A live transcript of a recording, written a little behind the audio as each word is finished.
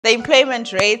The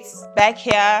employment rates back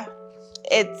here,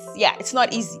 it's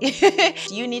not easy.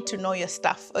 You need to know your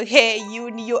stuff, okay?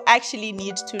 You actually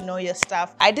need to know your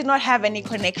stuff. I did not have any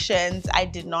connections. I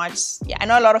did not. I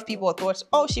know a lot of people thought,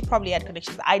 oh, she probably had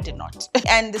connections. I did not.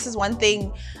 And this is one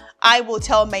thing I will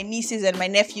tell my nieces and my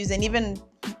nephews, and even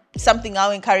something I'll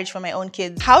encourage for my own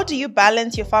kids. How do you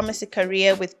balance your pharmacy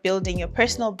career with building your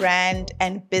personal brand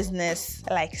and business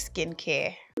like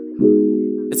skincare?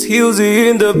 It's Hilsey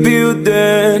in the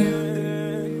building.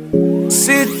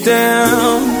 Sit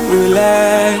down,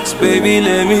 relax, baby,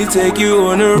 let me take you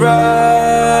on a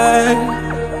ride.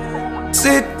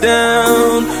 Sit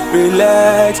down,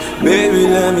 relax, baby,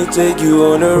 let me take you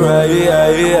on a ride.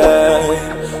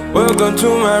 Welcome to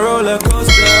my roller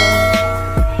coaster.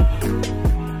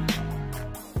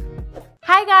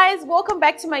 Hi guys, welcome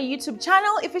back to my YouTube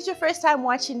channel. If it's your first time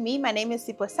watching me, my name is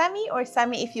Sipo Sami, or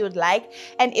Sami if you would like.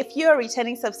 And if you're a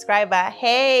returning subscriber,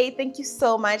 hey, thank you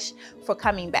so much for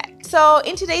coming back. So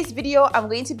in today's video, I'm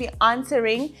going to be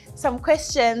answering some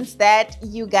questions that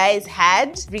you guys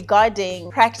had regarding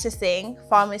practicing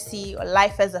pharmacy or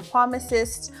life as a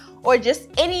pharmacist, or just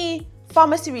any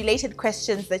pharmacy related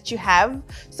questions that you have.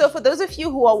 So for those of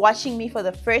you who are watching me for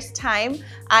the first time,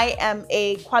 I am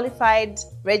a qualified,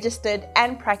 registered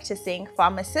and practicing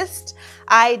pharmacist.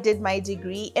 I did my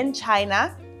degree in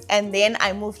China, and then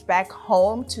I moved back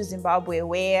home to Zimbabwe,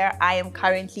 where I am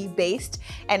currently based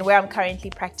and where I'm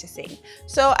currently practicing.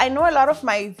 So I know a lot of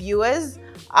my viewers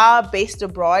are based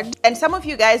abroad, and some of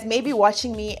you guys may be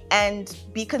watching me and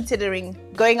be considering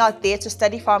going out there to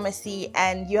study pharmacy,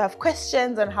 and you have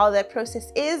questions on how that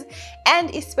process is, and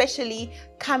especially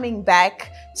coming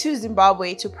back to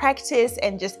Zimbabwe to practice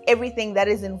and just everything that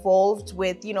is involved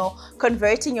with, you know,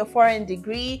 converting your foreign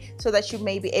degree so that you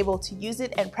may be able to use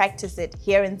it and practice it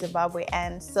here in Zimbabwe.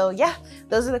 And so yeah,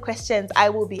 those are the questions I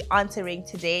will be answering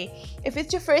today. If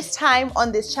it's your first time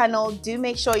on this channel, do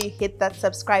make sure you hit that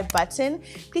subscribe button.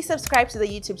 Please subscribe to the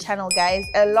YouTube channel, guys.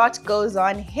 A lot goes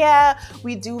on here.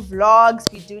 We do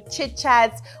vlogs, we do chit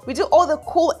chats, we do all the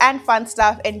cool and fun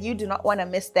stuff, and you do not want to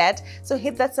miss that. So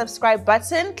hit that subscribe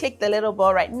button, click the little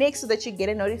bell right next so that you get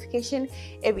a notification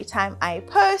every time I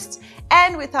post.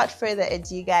 And without further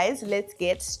ado, guys, let's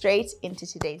get straight into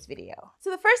today's video. So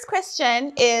the first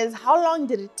question is, how long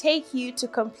did it take you to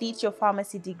complete your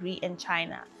pharmacy degree in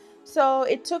China? So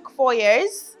it took 4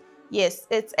 years. Yes,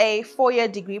 it's a 4-year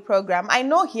degree program. I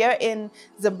know here in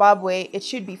Zimbabwe it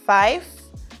should be 5,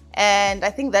 and I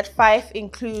think that 5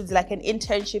 includes like an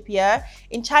internship year.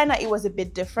 In China it was a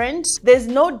bit different. There's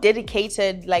no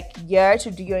dedicated like year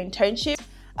to do your internship.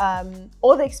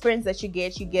 All the experience that you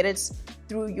get it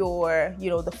through your, you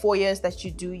know, the 4 years that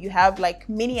you do. You have like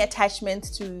mini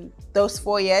attachments to those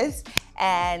 4 years,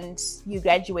 and you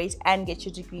graduate and get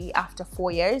your degree after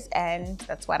 4 years, and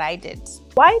that's what I did.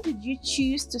 Why did you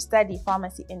choose to study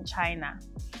pharmacy in China?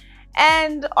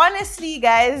 And honestly,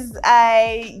 guys,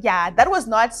 that was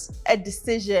not a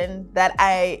decision that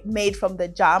I made from the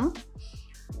jump.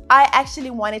 I actually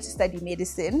wanted to study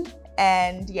medicine.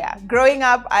 And yeah, growing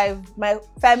up, my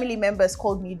family members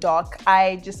called me doc.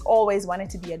 I just always wanted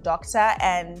to be a doctor,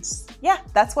 and yeah,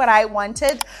 that's what I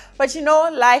wanted. But you know,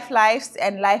 life lives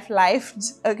and life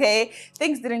lifed, okay?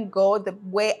 Things didn't go the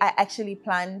way I actually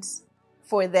planned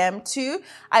for them to.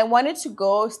 I wanted to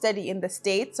go study in the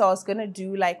States, so I was gonna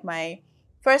do like my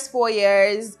first 4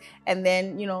 years and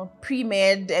then, you know,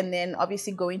 pre-med, and then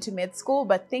obviously go into med school,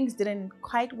 but things didn't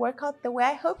quite work out the way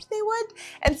I hoped they would.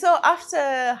 And so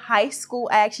after high school,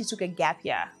 I actually took a gap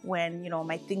year when, you know,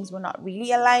 my things were not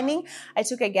really aligning. I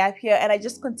took a gap year and I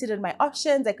just considered my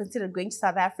options. I considered going to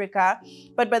South Africa,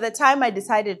 but by the time I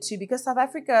decided to, because South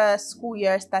Africa school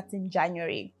year starts in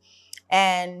January,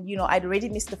 and, you know, I'd already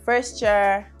missed the first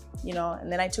year, you know,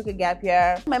 and then I took a gap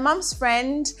year. My mom's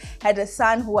friend had a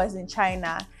son who was in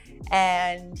China,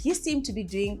 and he seemed to be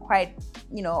doing quite,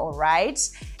 you know, all right.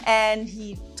 And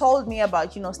he told me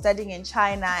about, you know, studying in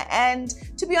China. And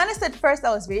to be honest, at first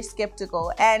I was very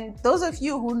skeptical. And those of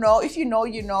you who know, if you know,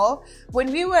 you know, when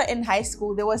we were in high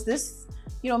school, there was this,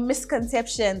 you know,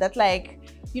 misconception that like,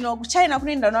 you know, China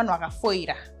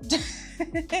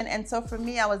and so for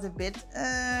me, I was a bit,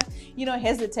 you know,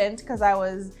 hesitant, because I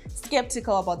was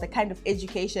skeptical about the kind of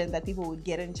education that people would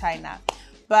get in China.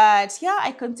 But yeah,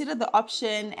 I considered the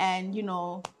option, and, you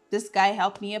know, this guy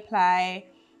helped me apply,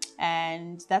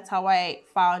 and that's how I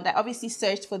obviously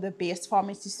searched for the best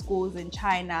pharmacy schools in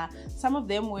China. Some of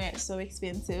them were so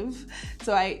expensive,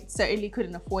 so I certainly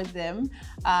couldn't afford them.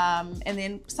 And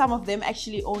then some of them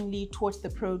actually only taught the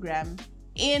program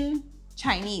in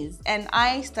Chinese, and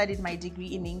I studied my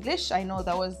degree in English. I know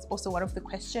that was also one of the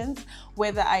questions,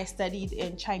 whether I studied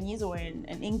in Chinese or in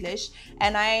English,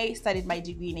 and I studied my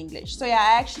degree in English. So yeah,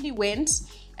 I actually went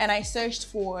and I searched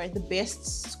for the best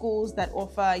schools that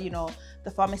offer, you know,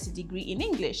 the pharmacy degree in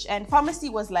English, and pharmacy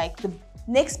was like the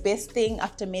next best thing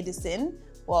after medicine.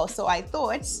 Well, so I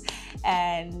thought,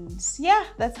 and yeah,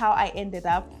 that's how I ended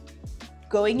up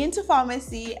going into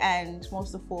pharmacy, and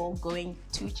most of all going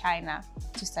to China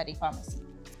to study pharmacy.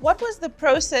 What was the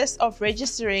process of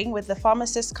registering with the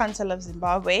Pharmacists Council of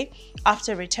Zimbabwe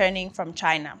after returning from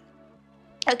China?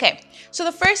 Okay, so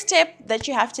the first step that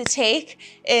you have to take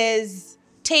is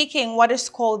taking what is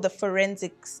called the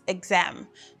forensics exam.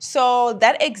 So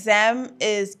that exam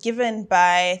is given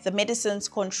by the Medicines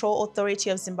Control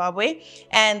Authority of Zimbabwe,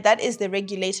 and that is the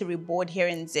regulatory board here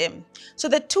in Zim. So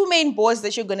the two main boards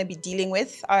that you're going to be dealing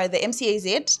with are the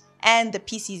MCAZ and the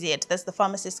PCZ, that's the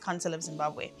Pharmacists Council of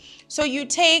Zimbabwe. So you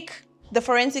take the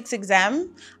forensics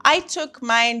exam. I took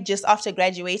mine just after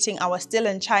graduating. I was still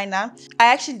in China. I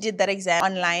actually did that exam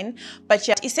online, but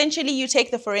yeah, essentially you take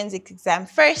the forensics exam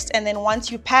first, and then once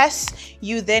you pass,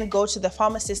 you then go to the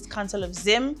Pharmacists Council of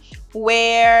Zim,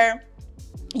 where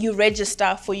you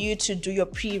register for you to do your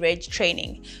pre-reg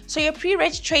training. So your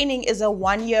pre-reg training is a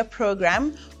 1-year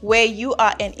program where you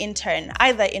are an intern,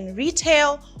 either in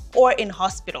retail or in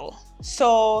hospital.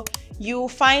 So you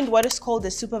find what is called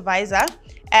a supervisor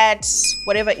at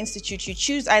whatever institute you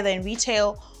choose, either in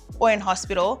retail or in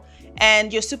hospital,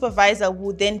 and your supervisor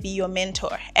will then be your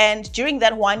mentor. And during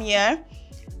that 1 year,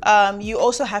 you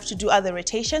also have to do other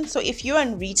rotations. So if you're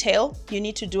in retail, you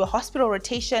need to do a hospital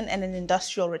rotation and an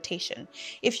industrial rotation.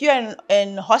 If you're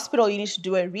in hospital, you need to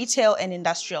do a retail and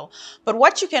industrial. But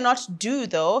what you cannot do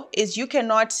though is you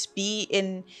cannot be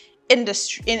in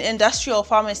industrial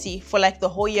pharmacy for like the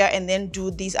whole year and then do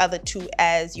these other two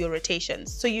as your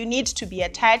rotations. So you need to be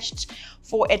attached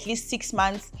for at least 6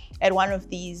 months at one of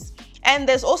these. And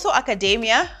there's also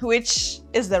academia, which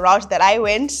is the route that I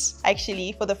went.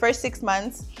 Actually, for the first 6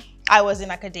 months, I was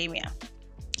in academia.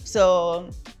 So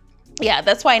yeah,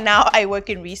 that's why now I work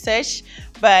in research.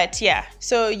 But yeah,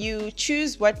 so you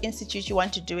choose what institute you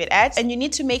want to do it at, and you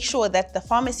need to make sure that the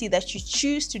pharmacy that you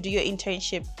choose to do your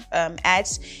internship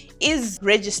at is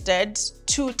registered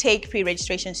to take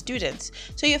pre-registration students.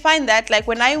 So you find that like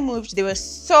when I moved, there were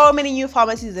so many new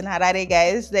pharmacies in Harare,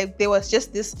 guys. Like there was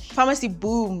just this pharmacy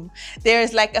boom. There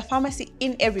is like a pharmacy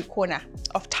in every corner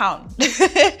of town.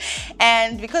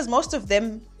 And because most of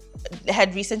them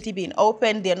had recently been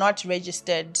opened, they're not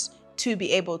registered to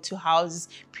be able to house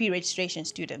pre-registration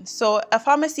students. So a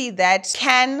pharmacy that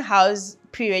can house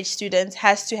pre-reg students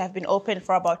has to have been open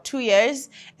for about 2 years,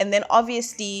 and then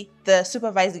obviously the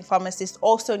supervising pharmacist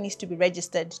also needs to be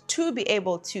registered to be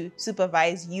able to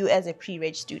supervise you as a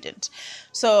pre-reg student.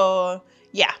 So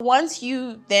yeah, once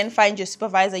you then find your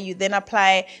supervisor, you then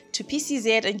apply to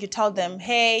PCZ and you tell them,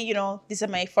 hey, you know, these are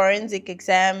my forensic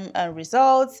exam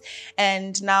results,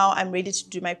 and now I'm ready to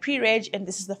do my pre-reg, and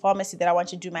this is the pharmacy that I want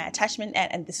to do my attachment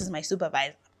at, and this is my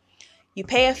supervisor. You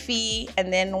pay a fee,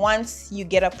 and then once you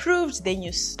get approved, then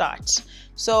you start.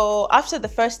 So after the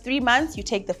first 3 months, you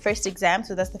take the first exam.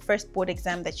 So that's the first board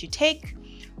exam that you take.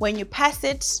 When you pass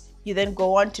it, you then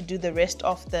go on to do the rest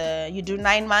of you do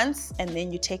 9 months, and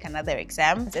then you take another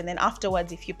exam. And then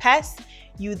afterwards, if you pass,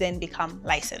 you then become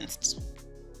licensed.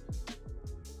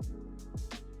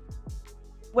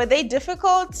 Were they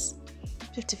difficult?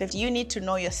 50-50. You need to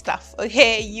know your stuff,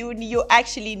 okay? You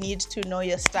actually need to know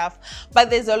your stuff. But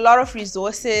there's a lot of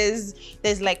resources.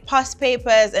 There's like past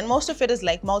papers, and most of it is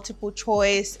like multiple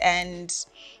choice. And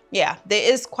yeah, there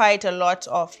is quite a lot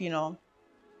of, you know,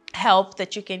 help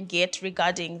that you can get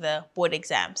regarding the board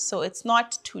exams. So it's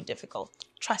not too difficult,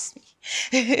 trust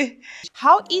me.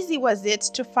 How easy was it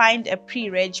to find a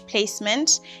pre-reg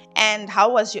placement, and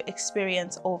how was your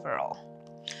experience overall?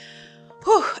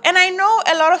 Whew. And I know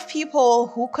a lot of people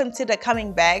who consider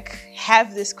coming back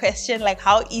have this question, like,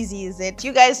 how easy is it?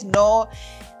 You guys know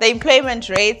the employment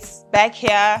rates back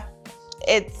here.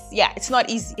 It's not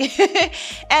easy.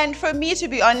 And for me, to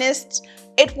be honest,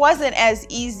 it wasn't as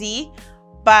easy,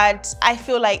 but I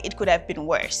feel like it could have been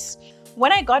worse.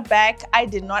 When I got back, I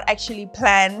did not actually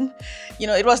plan, you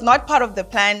know, it was not part of the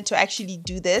plan to actually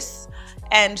do this.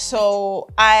 And so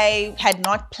I had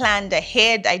not planned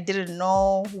ahead. I didn't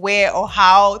know where or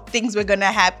how things were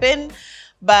gonna happen.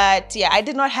 But yeah, I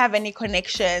did not have any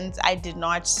connections. I did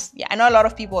not, yeah, I know a lot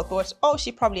of people thought, oh,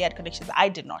 she probably had connections. I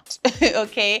did not,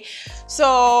 okay?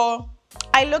 So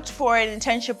I looked for an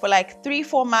internship for like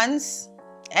 3-4 months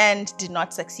and did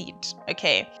not succeed,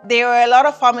 okay? There were a lot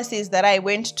of pharmacies that I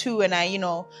went to and I, you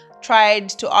know, tried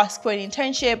to ask for an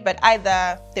internship, but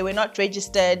either they were not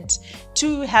registered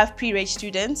to have pre-reg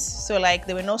students, so like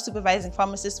there were no supervising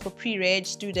pharmacists for pre-reg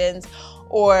students,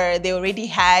 or they already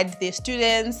had their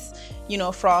students, you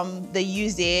know, from the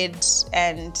UZ,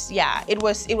 and yeah, it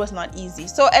was not easy.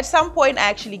 So at some point I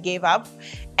actually gave up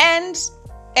and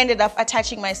ended up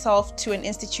attaching myself to an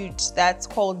institute that's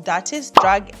called DATIS,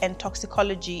 Drug and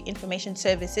Toxicology Information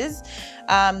Services.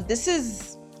 This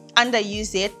is under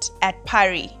UZ at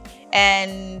PARI,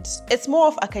 and it's more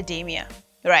of academia,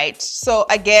 right? So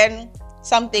again,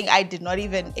 something I did not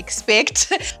even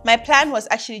expect. My plan was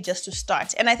actually just to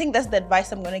start, and I think that's the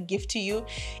advice I'm going to give to you.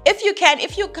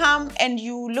 If you come and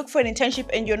you look for an internship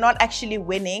and you're not actually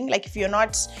winning, like if you're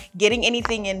not getting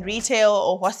anything in retail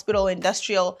or hospital,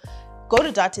 industrial, go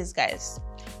to DATIS, guys.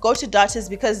 Go to DATIS,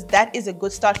 because that is a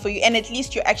good start for you, and at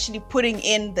least you're actually putting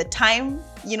in the time,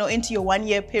 you know, into your 1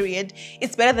 year period.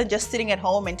 It's better than just sitting at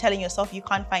home and telling yourself you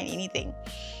can't find anything.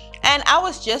 And I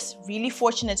was just really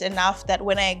fortunate enough that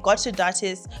when I got to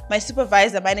DATIS, my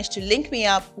supervisor managed to link me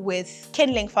up with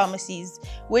Kenlink Pharmacies,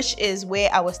 which is where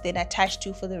I was then attached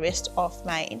to for the rest of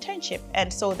my internship.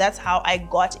 And so that's how I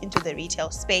got into the retail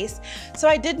space. So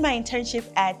I did my internship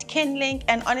at Kenlink,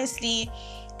 and honestly,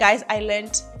 guys, I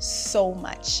learned so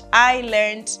much. I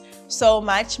learned so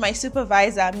much. My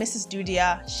supervisor, Mrs.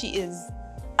 Dudia, she is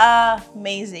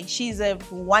amazing. She's a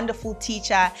wonderful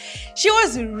teacher. She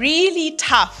was really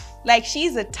tough. Like,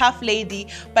 she's a tough lady,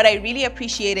 but I really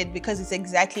appreciate it because it's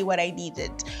exactly what I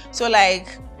needed. So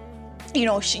like, you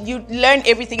know, you learn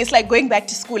everything. It's like going back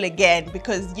to school again,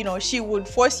 because, you know, she would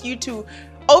force you to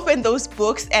open those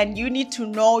books and you need to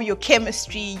know your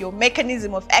chemistry, your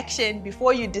mechanism of action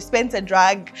before you dispense a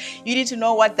drug. You need to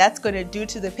know what that's going to do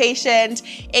to the patient,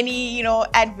 any, you know,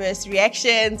 adverse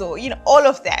reactions, or, you know, all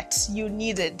of that. You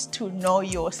needed to know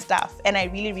your stuff, and I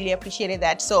really, really appreciated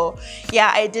that. So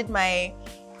yeah, I did my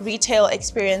retail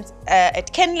experience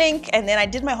at Kenlink, and then I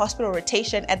did my hospital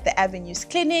rotation at the Avenues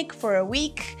Clinic for a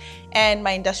week, and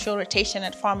my industrial rotation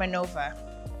at Pharmanova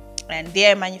and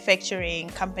their manufacturing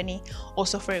company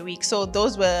also for a week. So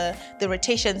those were the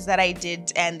rotations that I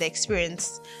did and the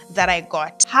experience that I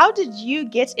got. How did you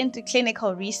get into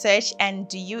clinical research, and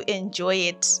do you enjoy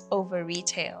it over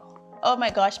retail? Oh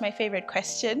my gosh, my favorite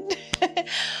question.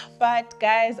 But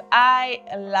guys, I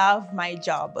love my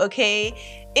job, okay?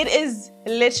 It is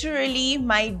literally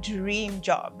my dream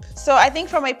job. So I think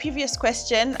from my previous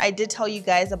question, I did tell you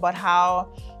guys about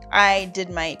how I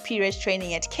did my pre-reg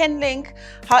training at Kenlink.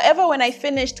 However, when I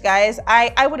finished, guys,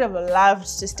 I would have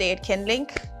loved to stay at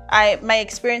Kenlink. My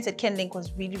experience at Kenlink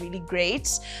was really, really great,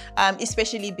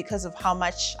 especially because of how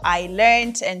much I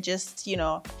learned, and just, you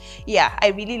know, yeah, I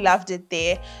really loved it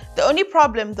there. The only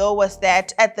problem though was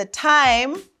that at the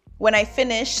time when I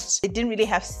finished, it didn't really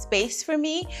have space for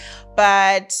me.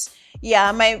 But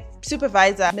yeah, my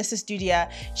supervisor, Mrs.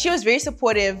 Dudia, she was very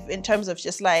supportive in terms of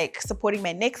just like supporting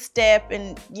my next step,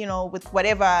 and, you know, with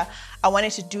whatever I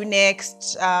wanted to do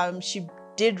next. She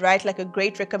did write like a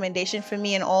great recommendation for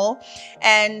me and all.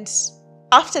 And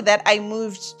after that, I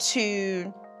moved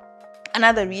to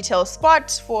another retail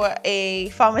spot for a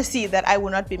pharmacy that I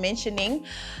will not be mentioning.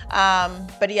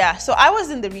 But yeah, so I was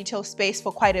in the retail space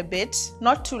for quite a bit,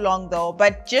 not too long though,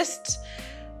 but just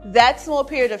that small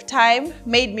period of time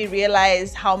made me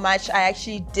realize how much I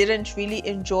actually didn't really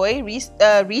enjoy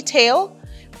retail,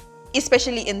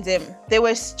 especially in Zim. There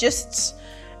was just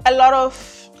a lot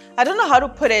of, I don't know how to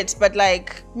put it, but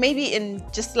like maybe in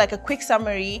just like a quick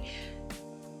summary,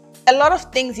 a lot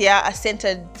of things here are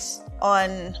centered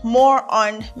on more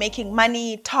on making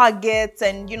money, targets,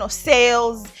 and, you know,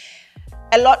 sales,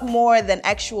 a lot more than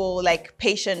actual like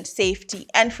patient safety.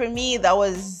 And for me, that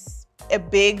was a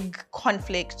big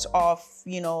conflict of,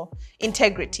 you know,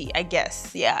 integrity, I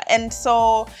guess. Yeah. And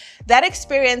so that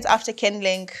experience after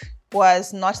Kenlink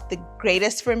was not the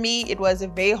greatest for me. It was a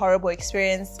very horrible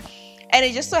experience. And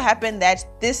it just so happened that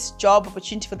this job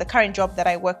opportunity for the current job that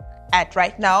I work at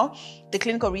right now, the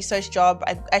clinical research job,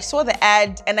 I saw the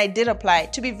ad and I did apply.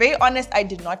 To be very honest, I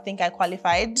did not think I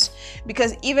qualified,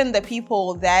 because even the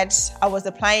people that I was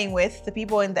applying with, the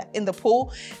people in the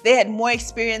pool, they had more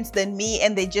experience than me,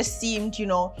 and they just seemed, you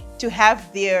know, to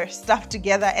have their stuff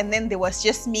together, and then there was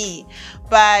just me.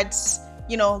 But,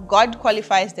 you know, God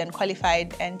qualifies then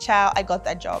qualified, and child, I got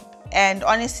that job. And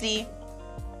honestly,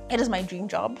 it is my dream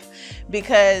job,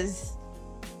 because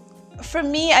for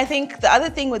me, I think the other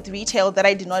thing with retail that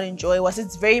I did not enjoy was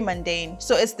it's very mundane.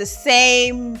 So it's the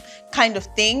same kind of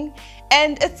thing.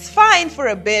 And it's fine for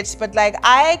a bit, but like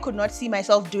I could not see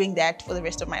myself doing that for the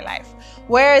rest of my life.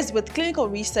 Whereas with clinical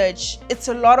research, it's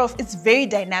very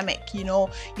dynamic, you know.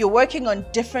 You're working on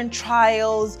different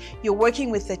trials, you're working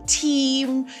with a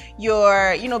team,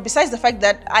 besides the fact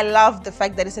that I love the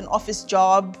fact that it's an office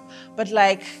job, but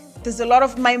like there's a lot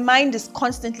of, my mind is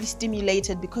constantly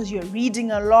stimulated because you're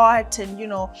reading a lot and, you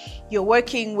know, you're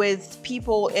working with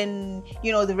people in,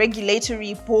 you know, the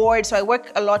regulatory board. So I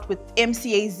work a lot with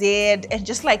MCAZ and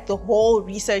just like the whole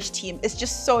research team. It's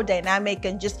just so dynamic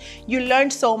and just, you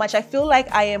learn so much. I feel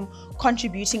like I am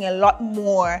contributing a lot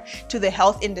more to the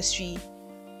health industry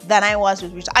than I was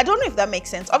with retail. I don't know if that makes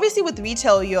sense. Obviously with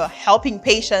retail, you're helping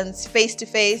patients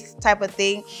face-to-face type of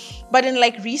thing. But in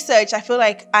like research, I feel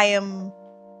like I am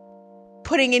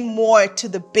putting in more to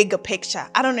the bigger picture.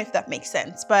 I don't know if that makes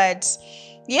sense, but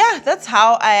yeah, that's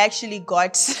how I actually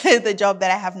got the job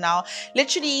that I have now.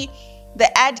 Literally,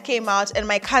 the ad came out and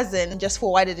my cousin just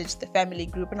forwarded it to the family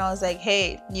group, and I was like,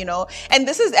 hey, you know, and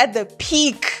this is at the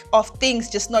peak of things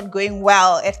just not going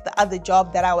well at the other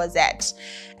job that I was at.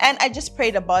 And I just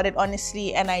prayed about it,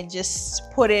 honestly, and I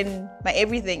just put in my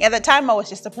everything. At the time, I was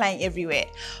just applying everywhere.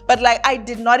 But like, I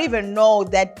did not even know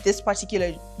that this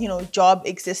particular, you know, job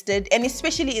existed. And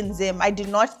especially in Zim, I did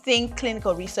not think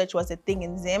clinical research was a thing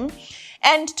in Zim.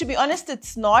 And to be honest,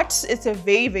 it's not. It's a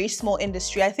very, very small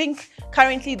industry. I think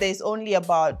currently there's only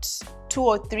about 2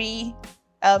 or 3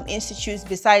 institutes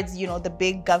besides, you know, the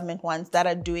big government ones that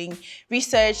are doing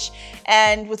research.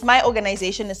 And with my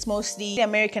organization, it's mostly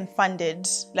American funded.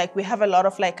 Like we have a lot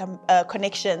of like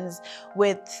connections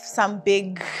with some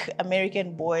big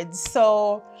American boards.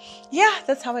 So yeah,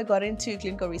 that's how I got into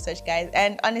clinical research, guys.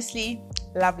 And honestly,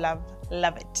 love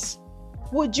it.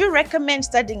 Would you recommend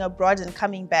studying abroad and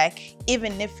coming back,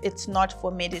 even if it's not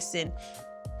for medicine?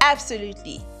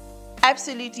 Absolutely.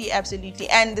 Absolutely, absolutely.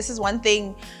 And this is one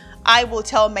thing I will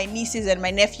tell my nieces and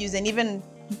my nephews, and even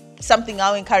something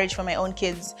I'll encourage for my own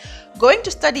kids. Going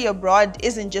to study abroad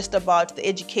isn't just about the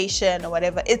education or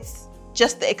whatever. It's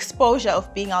just the exposure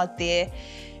of being out there.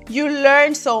 You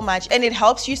learn so much, and it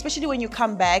helps you, especially when you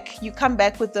come back. You come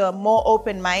back with a more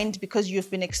open mind because you've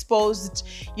been exposed,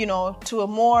 you know, to a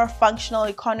more functional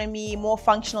economy, more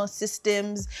functional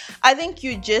systems. I think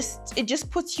it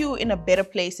just puts you in a better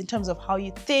place in terms of how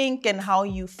you think and how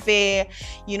you fare,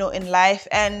 you know, in life.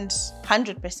 And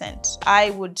 100%, I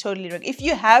would totally recommend. If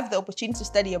you have the opportunity to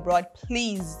study abroad,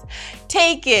 please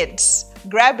take it.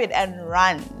 Grab it and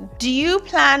run. Do you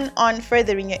plan on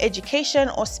furthering your education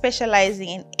or specializing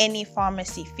in any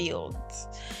pharmacy field?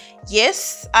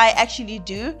 Yes, I actually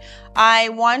do. I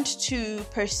want to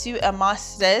pursue a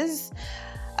master's.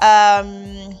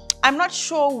 I'm not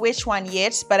sure which one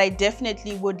yet, but I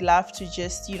definitely would love to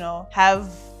just, you know, have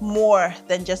more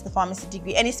than just the pharmacy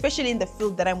degree. And especially in the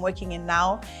field that I'm working in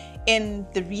now, in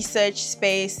the research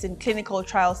space, in clinical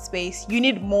trial space, you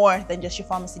need more than just your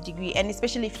pharmacy degree. And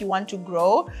especially if you want to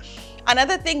grow.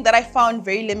 Another thing that I found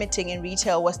very limiting in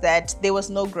retail was that there was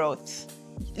no growth.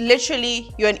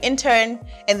 Literally, you're an intern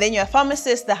and then you're a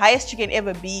pharmacist. The highest you can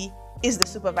ever be is the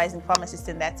supervising pharmacist,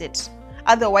 and that's it.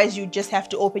 Otherwise, you just have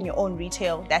to open your own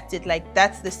retail. That's it. Like,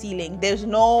 that's the ceiling. There's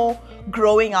no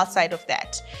growing outside of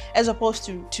that. As opposed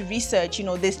to research, you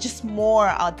know, there's just more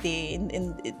out there.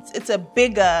 It's a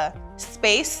bigger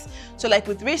space. So like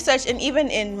with research and even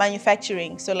in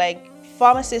manufacturing. So like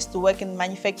pharmacists who work in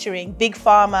manufacturing, big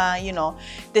pharma, you know,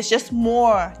 there's just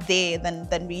more there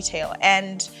than retail.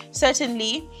 And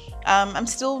certainly, I'm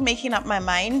still making up my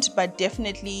mind, but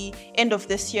definitely end of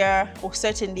this year or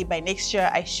certainly by next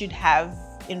year, I should have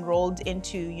enrolled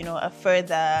into, you know, a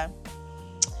further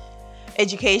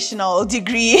educational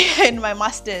degree in my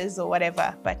master's or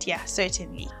whatever. But yeah,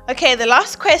 certainly. Okay, the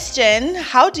last question: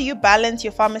 how do you balance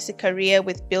your pharmacy career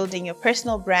with building your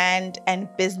personal brand and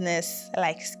business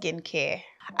like skincare?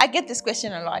 I get this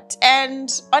question a lot, and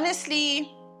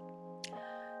honestly,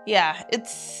 yeah,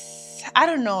 I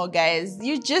don't know, guys.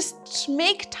 You just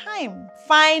make time.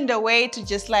 Find a way to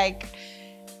just like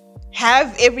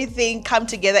have everything come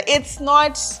together. It's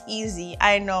not easy.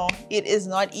 I know it is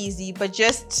not easy, but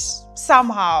just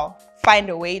somehow find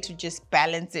a way to just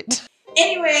balance it.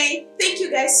 Anyway, thank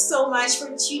you guys so much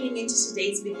for tuning into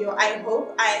today's video. I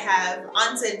hope I have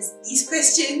answered these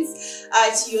questions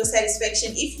to your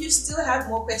satisfaction. If you still have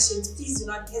more questions, please do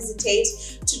not hesitate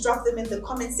to drop them in the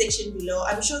comment section below.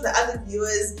 I'm sure the other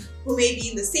viewers who may be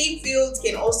in the same field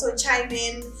can also chime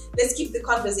in. Let's keep the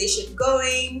conversation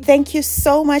going. Thank you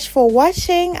so much for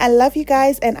watching. I love you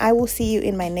guys, and I will see you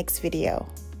in my next video.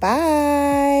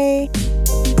 Bye.